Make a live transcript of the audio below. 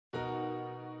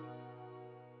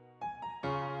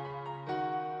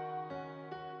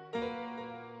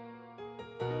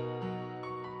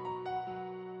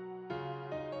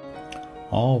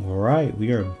All right,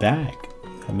 we are back.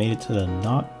 I made it to the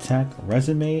NOC Tech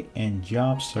resume and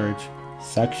job search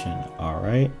section. All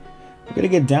right, we're gonna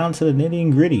get down to the nitty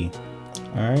and gritty.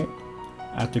 All right,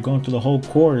 after going through the whole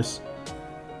course,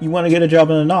 you want to get a job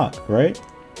in the NOC, right?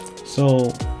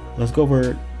 So let's go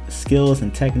over skills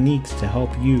and techniques to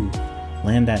help you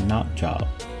land that NOC job.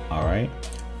 All right,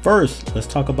 first let's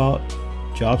talk about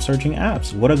job searching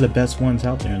apps. What are the best ones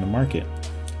out there in the market?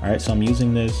 All right, so I'm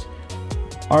using this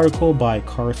article by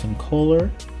Carson Kohler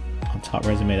on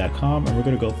topresume.com, and we're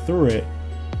going to go through it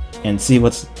and see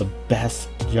what's the best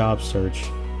job search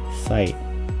site.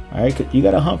 All right, you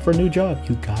got to hunt for a new job.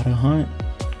 You got to hunt.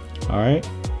 All right,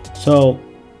 so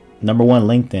number one,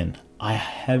 LinkedIn. I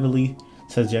heavily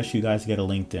suggest you guys get a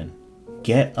LinkedIn.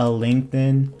 Get a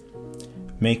LinkedIn,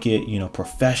 make it,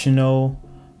 professional,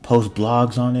 post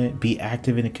blogs on it, be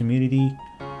active in the community.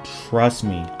 Trust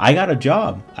me, I got a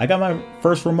job. I got my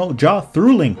first remote job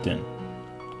through LinkedIn.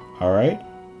 All right.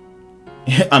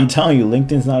 I'm telling you,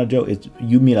 LinkedIn's not a joke.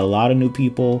 You meet a lot of new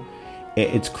people.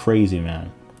 It's crazy,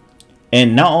 man.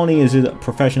 And not only is it a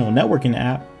professional networking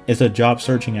app, it's a job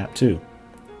searching app too.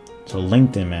 So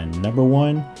LinkedIn, man, number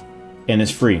one, and it's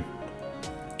free.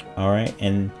 All right.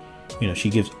 And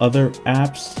she gives other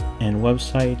apps and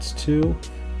websites too.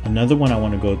 Another one I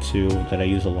want to go to that I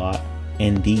use a lot,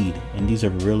 Indeed. Indeed's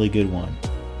a really good one.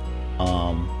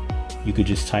 You could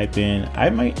just type in,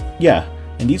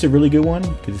 Indeed's a really good one.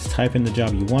 You could just type in the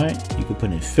job you want. You could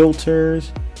put in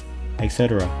filters,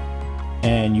 etc.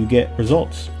 and you get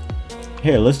results.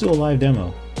 Here, let's do a live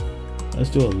demo. Let's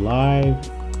do a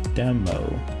live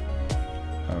demo.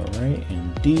 All right,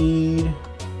 Indeed.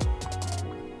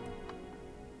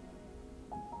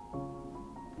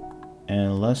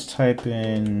 And let's type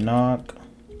in NOC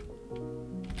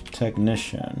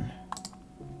technician.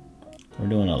 We're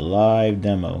doing a live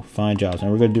demo. Find jobs,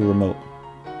 and we're gonna do remote.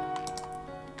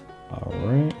 All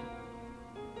right.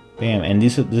 Bam. And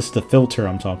this is the filter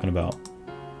I'm talking about.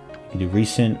 You do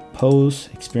recent posts,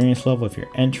 experience level of your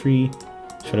entry,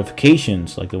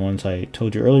 certifications like the ones I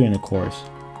told you earlier in the course.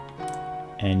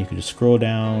 And you can just scroll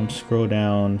down, scroll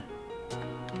down.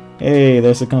 Hey,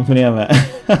 there's the company I'm at.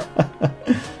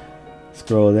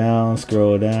 Scroll down,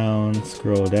 scroll down,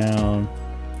 scroll down.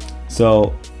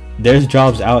 So there's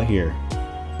jobs out here,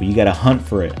 but you got to hunt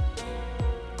for it.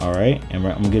 All right. And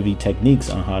I'm gonna give you techniques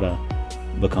on how to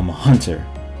become a hunter.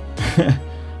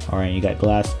 All right. You got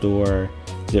Glassdoor,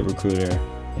 ZipRecruiter,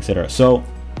 etc. So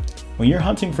when you're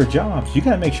hunting for jobs, you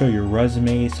got to make sure your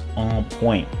resume is on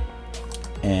point.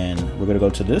 And we're going to go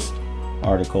to this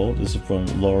article. This is from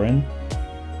Lauren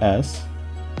S.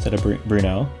 instead of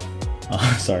Bruno.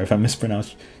 Sorry if I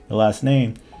mispronounced your last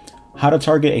name. How to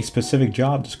target a specific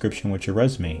job description with your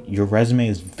resume. Your resume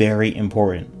is very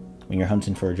important when you're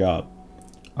hunting for a job.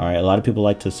 All right, a lot of people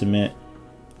like to submit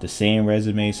the same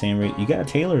resume, you got to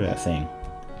tailor that thing.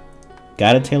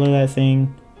 Got to tailor that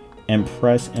thing.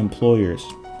 Impress employers.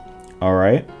 All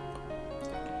right.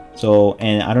 So,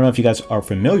 and I don't know if you guys are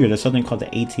familiar, there's something called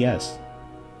the ATS,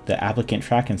 the applicant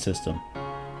tracking system.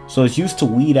 So it's used to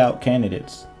weed out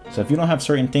candidates. So if you don't have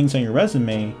certain things on your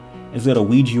resume, it's going to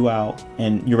weed you out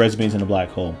and your resume is in a black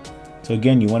hole. So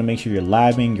again, you want to make sure you're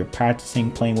labbing, you're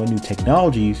practicing, playing with new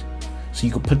technologies so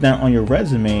you can put that on your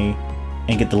resume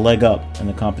and get the leg up in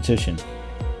the competition.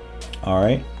 All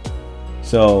right.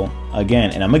 So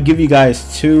again, and I'm going to give you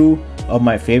guys 2 of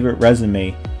my favorite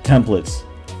resume templates.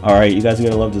 All right. You guys are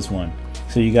going to love this one.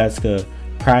 So you guys could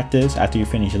practice after you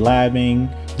finish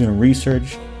labbing, doing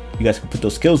research. You guys can put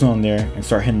those skills on there and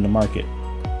start hitting the market.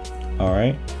 All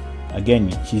right. Again,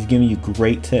 she's giving you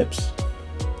great tips.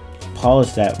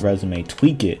 Polish that resume,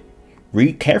 tweak it.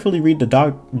 Carefully read the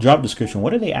job description.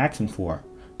 What are they asking for?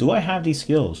 Do I have these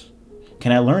skills?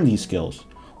 Can I learn these skills?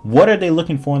 What are they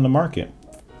looking for in the market?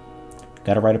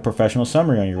 Got to write a professional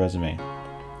summary on your resume.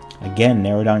 Again,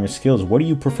 narrow down your skills. What are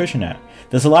you proficient at?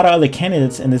 There's a lot of other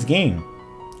candidates in this game.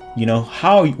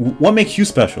 What makes you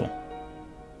special?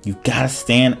 You got to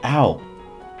stand out.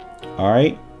 All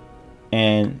right.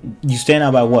 And you stand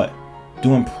out by what?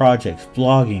 Doing projects,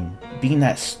 blogging, being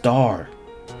that star.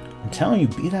 I'm telling you,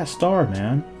 be that star,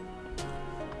 man.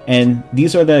 And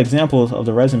these are the examples of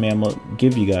the resume I'm going to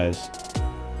give you guys.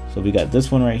 So we got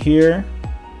this one right here.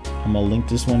 I'm going to link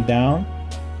this one down.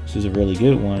 This is a really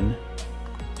good one.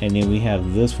 And then we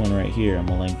have this one right here. I'm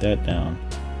going to link that down.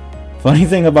 Funny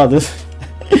thing about this,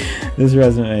 this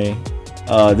resume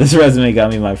got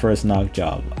me my first NOC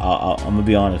job. I'm going to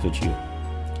be honest with you.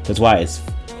 That's why it's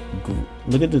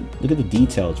look at the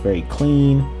detail. It's very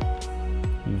clean,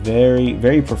 very,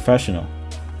 very professional.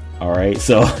 All right,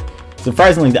 so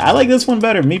surprisingly, I like this one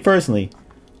better, me personally,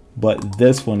 but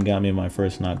this one got me my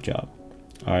first NOC job.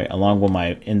 All right, along with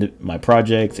my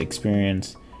projects,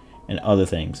 experience, and other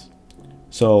things.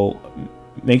 So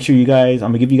make sure you guys, I'm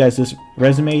gonna give you guys this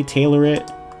resume, tailor it,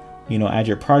 you know, add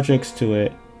your projects to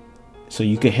it, so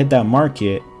you could hit that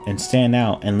market and stand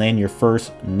out and land your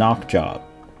first NOC job.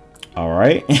 All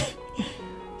right.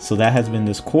 So that has been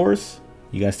this course.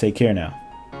 You guys take care now.